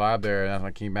energy, felt the vibe there. And then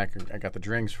I came back, I got the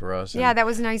drinks for us. Yeah, that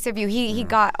was nice of you. He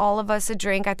got all of us a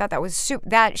drink. I thought that was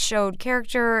that showed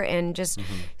character and just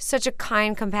such a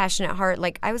kind, compassionate heart.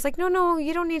 Like, I was like, no,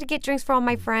 you don't need to get drinks for all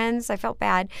my friends. I felt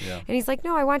bad. Yeah. And he's like,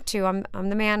 no, I want to. I'm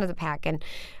the man of the pack. And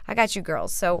I got you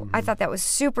girls. So I thought that was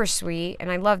super sweet, and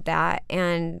I loved that.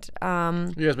 And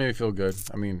you guys made me feel good.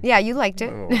 I mean, yeah, you liked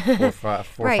it.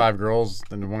 Four or five girls,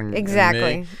 then one.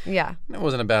 Exactly. Me. Yeah. It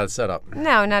wasn't a bad setup.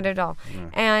 No, not at all. Yeah.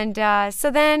 And so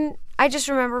then I just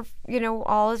remember,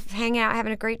 all hanging out,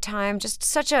 having a great time,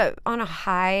 just on a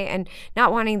high, and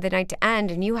not wanting the night to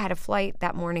end. And you had a flight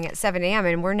that morning at 7 a.m.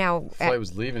 and we're now. The flight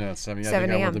was leaving at 7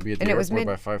 a.m. I wanted to be at the airport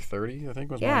by 5:30. I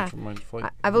think was my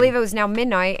flight. I believe it was now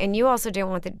midnight, and you also didn't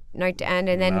want the night to end.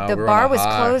 And then the bar was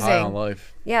closing. High on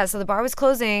life. Yeah, so the bar was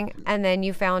closing, and then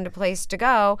you found a place to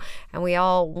go, and we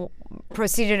all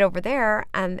proceeded over there,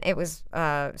 and it was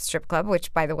a strip club,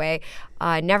 which, by the way,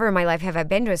 never in my life have I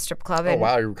been to a strip club. Oh,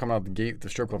 wow, you were coming out the gate, the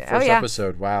strip club, first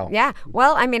episode, wow. Yeah,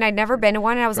 well, I mean, I'd never been to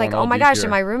one, and I was like, oh my gosh,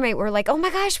 and my roommate were like, oh my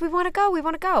gosh, we want to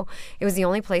go. It was the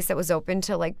only place that was open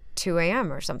till like 2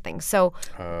 a.m. or something, so.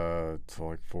 Till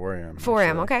like 4 a.m. 4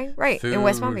 a.m., okay, right, in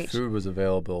West Palm Beach. Food was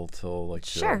available till like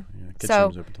 2. Sure. Yeah, kitchen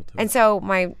was open till 2. And so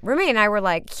my roommate and I were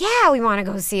like, yeah, we want to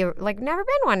go see, like, never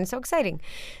been one, so exciting.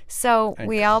 So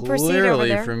we all proceeded over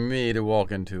there. Clearly for me to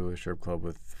walk into a strip club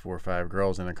with 4 or 5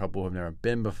 girls and a couple who've never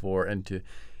been before, and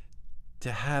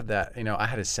to have that, I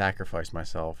had to sacrifice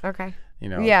myself. Okay.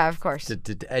 Yeah, of course.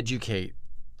 To educate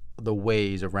the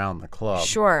ways around the club.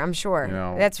 Sure, I'm sure.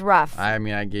 That's rough. I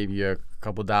mean, I gave you a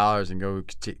couple dollars and go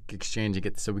exchange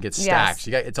and so we get stacks.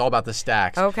 Yes. It's all about the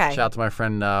stacks. Okay. Shout out to my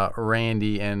friend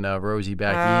Randy and Rosie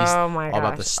back east. Oh my gosh. All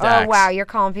about the stacks. Oh wow, you're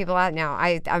calling people out now.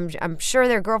 I'm sure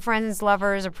their girlfriends,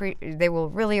 lovers, they will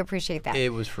really appreciate that.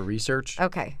 It was for research.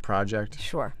 Okay. Project.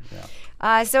 Sure.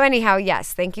 Yeah. So anyhow,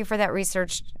 yes, thank you for that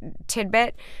research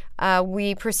tidbit.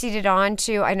 We proceeded on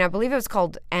to, and I believe it was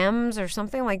called M's or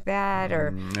something like that,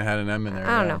 or it had an M in there.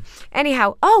 I don't know.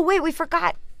 Anyhow, oh wait, we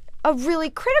forgot a really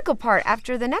critical part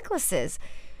after the necklaces.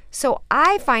 So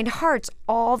I find hearts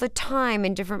all the time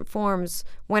in different forms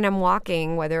when I'm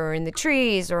walking, whether in the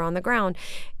trees or on the ground.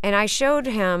 And I showed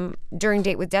him during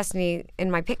Date with Destiny in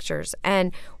my pictures.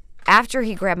 And after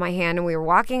he grabbed my hand and we were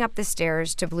walking up the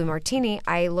stairs to Blue Martini,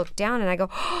 I looked down and I go,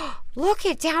 oh, look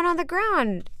it down on the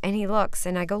ground. And he looks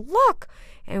and I go, look.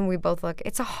 And we both look.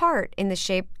 It's a heart in the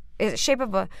shape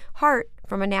of a heart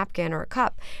from a napkin or a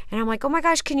cup. And I'm like, oh my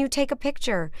gosh, can you take a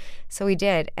picture? So he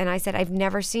did. And I said, I've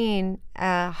never seen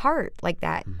a heart like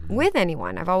that with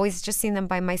anyone. I've always just seen them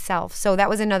by myself. So that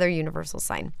was another universal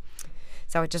sign.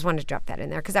 So I just wanted to drop that in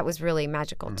there because that was really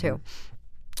magical too.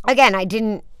 Again,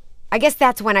 I guess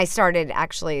that's when I started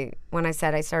actually, when I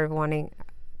said I started wanting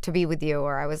to be with you,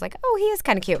 or I was like, oh, he is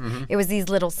kind of cute. It was these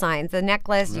little signs. The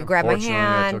necklace, you grab my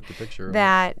hand, I took the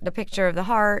picture the picture of the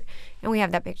heart, and we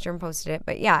have that picture and posted it.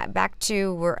 But yeah, back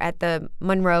to, we're at the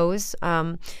Monroe's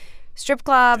strip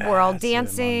club. We're all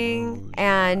dancing,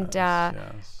 and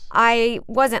I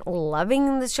wasn't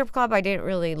loving the strip club. I didn't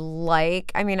really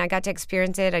like. I mean, I got to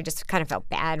experience it. I just kind of felt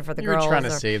bad for the girls. You were trying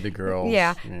to save the girls.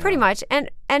 Yeah, pretty much.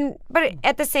 But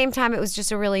at the same time, it was just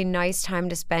a really nice time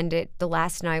to spend it the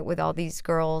last night with all these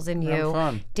girls and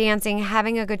you dancing,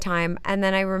 having a good time. And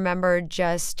then I remember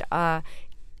just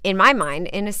in my mind,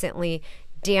 innocently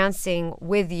dancing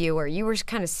with you, or you were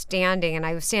kind of standing and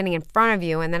I was standing in front of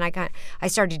you, and then I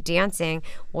started dancing.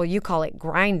 Well, you call it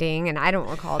grinding, and I don't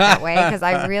recall it that way because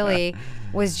I really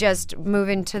was just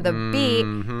moving to the beat.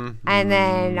 And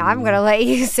then I'm going to let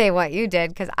you say what you did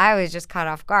because I was just caught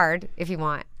off guard, if you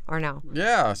want, or no.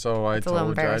 Yeah, so I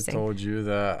told you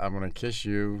that I'm going to kiss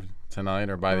you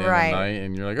tonight or by the end of the night,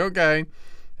 and you're like, okay.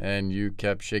 And you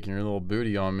kept shaking your little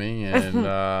booty on me,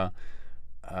 and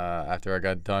after I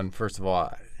got done, first of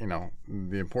all,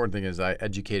 the important thing is I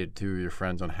educated two of your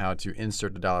friends on how to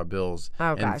insert the dollar bills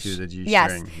into the G-string.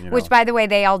 Yes, which, by the way,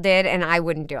 they all did, and I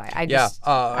wouldn't do it.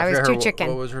 I was too chicken.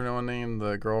 What was her name?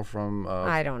 The girl from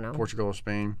I don't know. Portugal or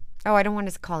Spain? Oh, I don't want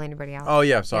to call anybody out. Oh,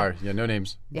 yeah, sorry. Yeah, no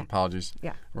names. Yeah. Apologies.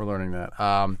 Yeah. We're learning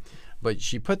that. But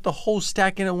she put the whole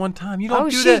stack in at one time. You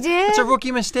don't do she that. did? It's a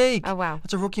rookie mistake. Oh, wow.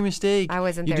 It's a rookie mistake. I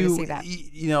wasn't there to see that.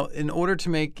 In order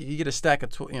to you get a stack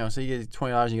of, say you get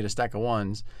 $20 and you get a stack of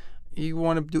ones, you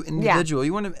want to do individual. Yeah.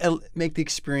 You want to make the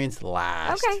experience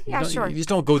last. Okay, yeah, sure. You just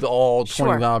don't go to all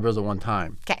 $20 bills at one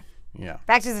time. Okay. Yeah.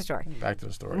 Back to the story.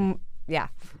 Yeah.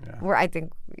 I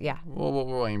think, yeah.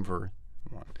 We'll aim for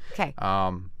one. Okay.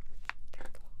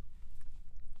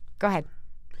 Go ahead.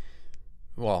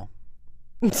 Well.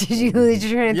 Did you lose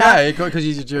your train of thought? Yeah,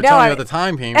 because you're telling me about the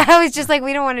time payment. I was just like,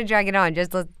 we don't want to drag it on.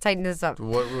 Just let's tighten this up.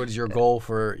 What is your goal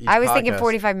for each I was podcast? thinking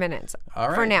 45 minutes. All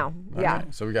right. For now. All yeah.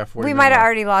 Right. So we got 40 We minutes. might have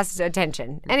already lost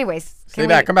attention. Anyways. Come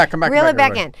back. Reel it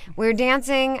back in. We were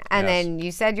dancing, and Yes. then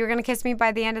you said you were going to kiss me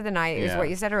by the end of the night, is what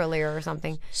you said earlier or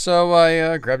something. So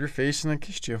I grabbed your face and then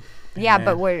kissed you. Yeah,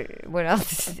 but what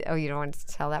else? Oh, you don't want to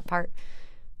tell that part?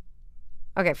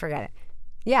 Okay, forget it.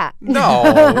 Yeah. No.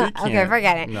 You can't. Okay,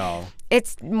 forget it. No.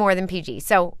 It's more than PG.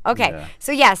 So, okay. Yeah.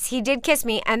 So, yes, he did kiss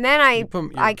me. And then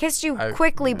I kissed you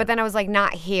quickly, but then I was like,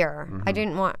 not here. Mm-hmm. I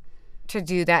didn't want to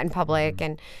do that in public. Mm-hmm.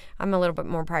 And I'm a little bit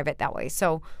more private that way.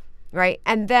 So, right.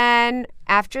 And then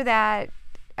after that,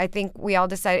 I think we all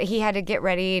decided he had to get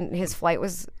ready and his flight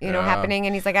was, happening.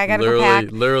 And he's like, I got to go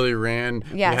pack. Literally ran.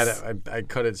 Yes. I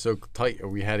cut it so tight.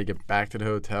 We had to get back to the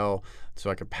hotel so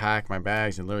I could pack my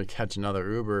bags and literally catch another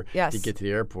Uber to get to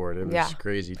the airport. It was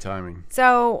crazy timing.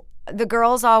 So the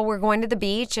girls all were going to the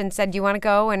beach and said, do you want to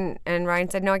go? And Ryan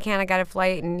said, no, I can't. I got a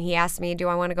flight. And he asked me, do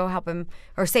I want to go help him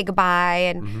or say goodbye?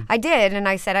 And I did. And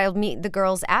I said, I'll meet the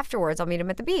girls afterwards. I'll meet them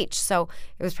at the beach. So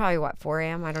it was probably, 4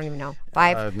 a.m.? I don't even know.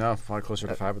 5? No, probably closer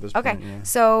to 5 at this point. Okay. Yeah.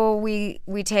 So we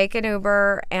take an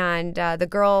Uber and the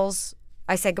girls,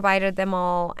 I said goodbye to them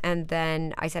all. And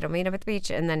then I said, I'll meet them at the beach.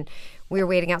 And then we were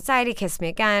waiting outside. He kissed me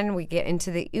again. We get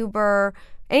into the Uber.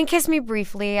 And he kissed me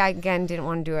briefly. I, again, didn't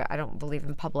want to do it. I don't believe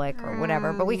in public or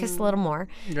whatever, but we kissed a little more.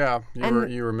 Yeah,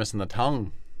 you were missing the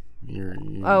tongue.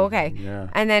 Oh, okay. Yeah.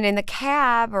 And then in the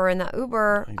cab or in the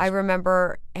Uber, I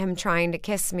remember him trying to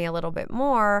kiss me a little bit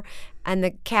more, and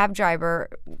the cab driver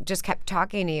just kept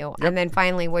talking to you. Yep. And then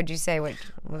finally, what'd you say?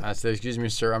 I said, "Excuse me,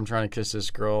 sir, I'm trying to kiss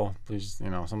this girl. Please,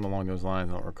 something along those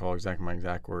lines. I don't recall my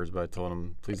exact words, but I told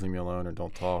him, please leave me alone or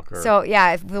don't talk." So,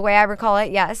 yeah, the way I recall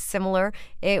it, yes, similar.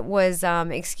 It was,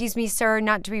 excuse me, sir,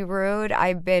 not to be rude.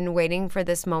 I've been waiting for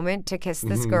this moment to kiss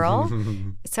this girl.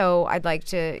 So I'd like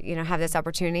to, have this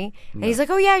opportunity. And he's like,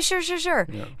 oh, yeah, sure.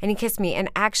 Yeah. And he kissed me. And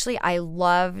actually, I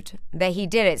loved that he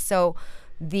did it. So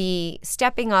the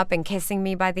stepping up and kissing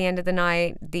me by the end of the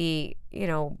night, the,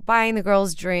 buying the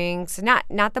girls drinks,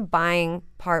 not the buying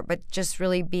part, but just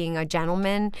really being a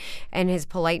gentleman and his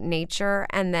polite nature.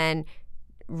 And then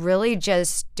really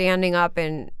just standing up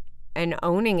and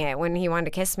owning it when he wanted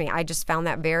to kiss me. I just found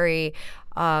that very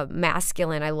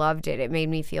masculine. I loved it. It made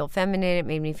me feel feminine. It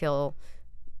made me feel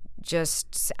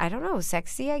just, I don't know,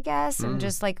 sexy, I guess. I'm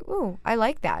just like, ooh, I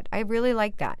like that. I really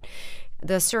like that.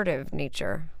 The assertive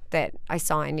nature that I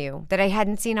saw in you that I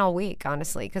hadn't seen all week,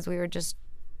 honestly, because we were just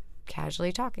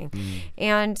casually talking.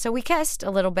 And so we kissed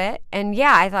a little bit. And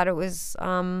yeah, I thought it was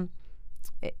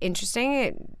interesting.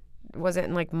 It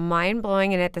wasn't like mind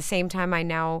blowing. And at the same time, I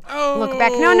now look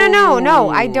back. No.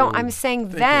 I don't. I'm saying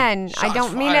then. I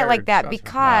don't mean it like that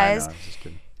because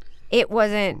it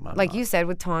wasn't like you said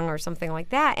with tongue or something like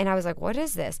that. And I was like, what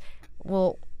is this?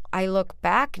 Well, I look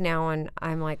back now and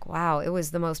I'm like, wow, it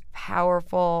was the most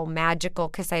powerful, magical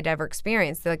kiss I'd ever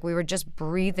experienced. Like we were just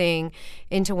breathing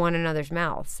into one another's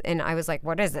mouths. And I was like,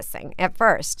 what is this thing? At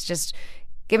first, just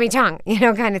give me tongue,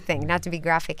 kind of thing. Not to be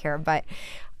graphic here, but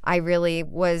I really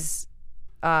was,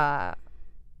 I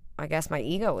guess my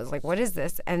ego was like, what is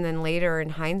this? And then later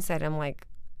in hindsight, I'm like,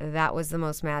 that was the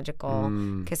most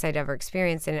magical kiss I'd ever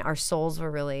experienced. And our souls were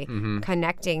really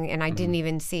connecting. And I didn't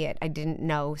even see it. I didn't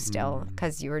know still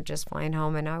because you were just flying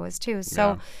home and I was too.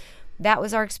 So that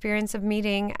was our experience of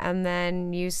meeting. And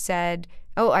then you said,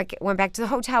 I went back to the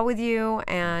hotel with you.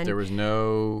 And there was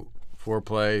no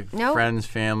foreplay, friends,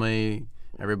 family,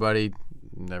 everybody,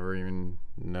 never even...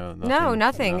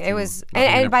 Nothing. It was,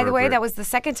 and by the way, that was the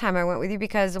second time I went with you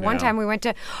because one time we went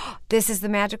to, this is the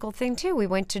magical thing too. We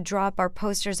went to drop our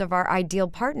posters of our ideal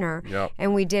partner,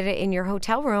 and we did it in your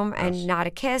hotel room, and not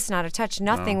a kiss, not a touch,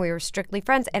 nothing. We were strictly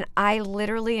friends, and I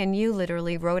literally and you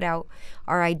literally wrote out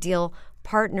our ideal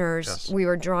partners Yes. we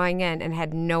were drawing in and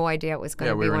had no idea it was going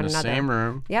Yeah, to we be were one in the another. same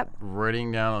room, Yep.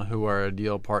 writing down who our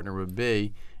ideal partner would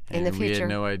be, In and the we future. had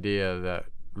no idea that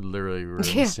literally we were in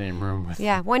Yeah. the same room with.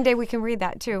 Yeah, one day we can read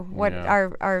that too. What Yeah.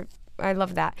 our I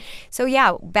love that. So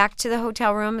yeah, back to the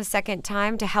hotel room a second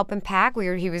time to help him pack.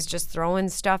 He was just throwing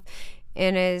stuff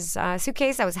in his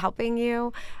suitcase. I was helping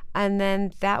you, and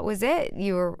then that was it.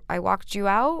 I walked you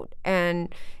out,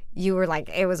 and you were like,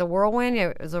 it was a whirlwind.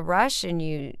 It was a rush, and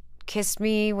you kissed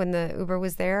me when the Uber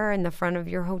was there in the front of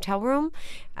your hotel room,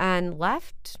 and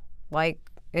left like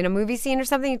in a movie scene or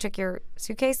something. You took your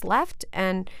suitcase, left,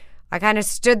 and I kind of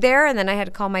stood there, and then I had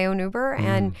to call my own Uber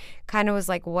and kind of was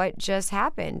like, what just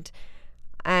happened?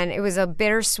 And it was a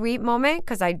bittersweet moment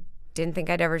because I didn't think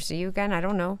I'd ever see you again. I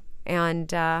don't know. And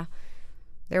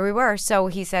there we were. So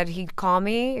he said he'd call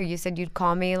me, or you said you'd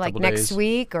call me like Couple next days.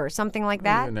 week or something like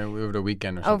that. And then over the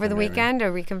weekend or something. Over the maybe. weekend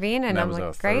or reconvene. And that I'm was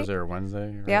like, a great. Thursday or Wednesday.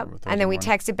 Right? Yep. Or And Thursday then we morning.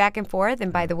 texted back and forth.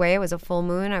 And by the way, it was a full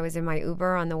moon. I was in my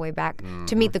Uber on the way back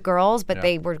to meet the girls, but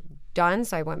they were done.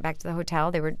 So I went back to the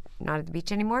hotel. They were not at the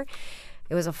beach anymore.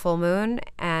 It was a full moon.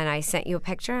 And I sent you a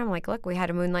picture. I'm like, look, we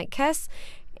had a moonlight kiss.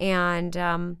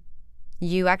 And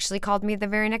you actually called me the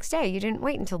very next day. You didn't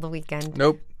wait until the weekend.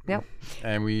 Nope. Nope.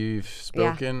 And we've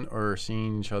spoken or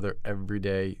seen each other every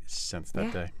day since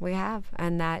that day. We have.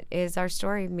 And that is our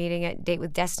story, meeting at Date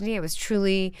with Destiny. It was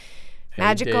truly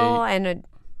magical and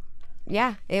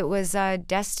it was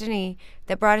destiny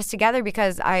that brought us together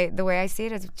because the way I see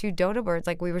it is two dodo birds.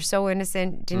 Like we were so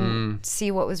innocent, didn't see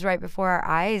what was right before our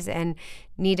eyes and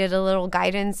needed a little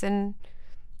guidance and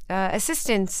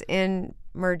assistance in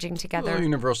merging A together. little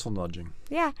universal nudging.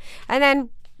 Yeah. And then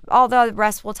all the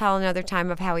rest we'll tell another time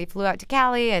of how he flew out to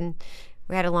Cali, and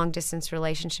we had a long distance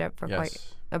relationship for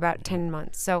about 10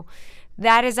 months. So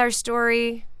that is our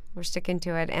story. We're sticking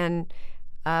to it. And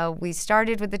we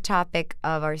started with the topic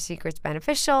of our secrets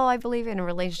beneficial, I believe, in a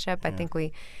relationship. I think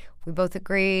we both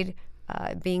agreed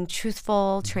being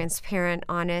truthful, transparent,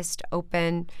 honest,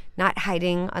 open, not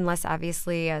hiding unless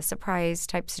obviously a surprise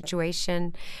type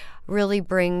situation really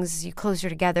brings you closer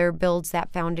together, builds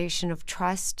that foundation of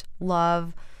trust,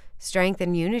 love, strength,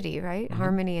 and unity, right?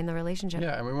 Harmony in the relationship.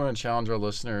 Yeah, and we want to challenge our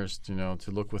listeners, to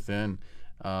look within,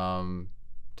 to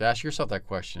ask yourself that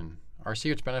question. Are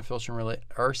secrets beneficial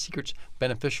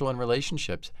in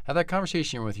relationships? Have that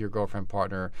conversation with your girlfriend,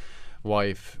 partner,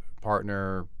 wife,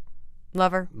 partner,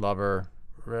 Lover.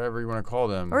 whatever you want to call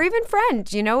them. Or even friend.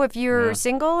 If you're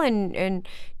single and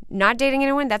not dating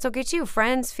anyone, that's okay too.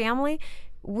 Friends, family.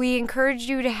 We encourage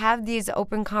you to have these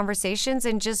open conversations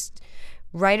and just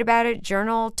write about it,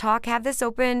 journal, talk, have this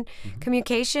open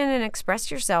communication and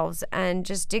express yourselves and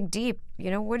just dig deep.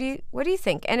 What do you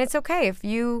think? And it's okay if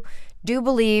you do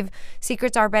believe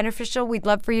secrets are beneficial. We'd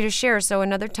love for you to share. So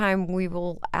another time we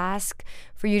will ask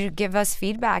for you to give us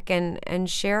feedback and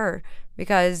share,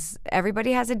 because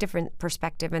everybody has a different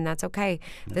perspective, and that's okay.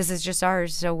 This is just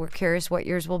ours, so we're curious what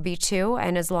yours will be too.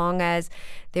 And as long as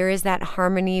there is that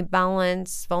harmony,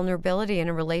 balance, vulnerability in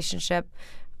a relationship,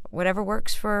 whatever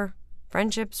works for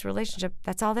friendships, relationship,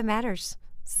 that's all that matters.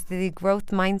 It's the growth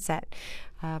mindset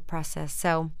process.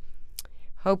 So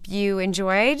hope you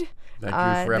enjoyed. Thank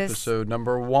you for episode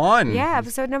number 1. Yeah,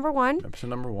 episode number 1. Episode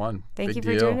number 1. Thank you Big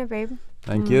for deal. doing it, babe.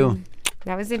 Thank you.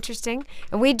 That was interesting.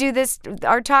 And we do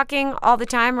our talking all the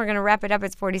time. We're going to wrap it up.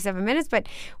 It's 47 minutes, but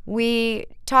we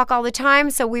talk all the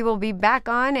time. So we will be back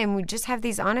on and we just have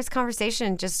these honest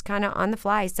conversations just kind of on the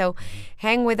fly. So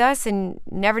hang with us and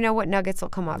never know what nuggets will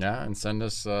come up. Yeah, and send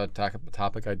us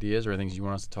topic ideas or things you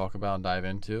want us to talk about and dive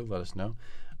into. Let us know.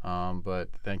 But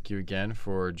thank you again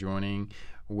for joining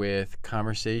with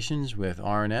Conversations with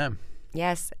R&M.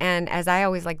 Yes. And as I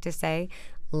always like to say,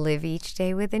 live each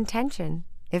day with intention.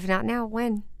 If not now,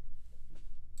 when?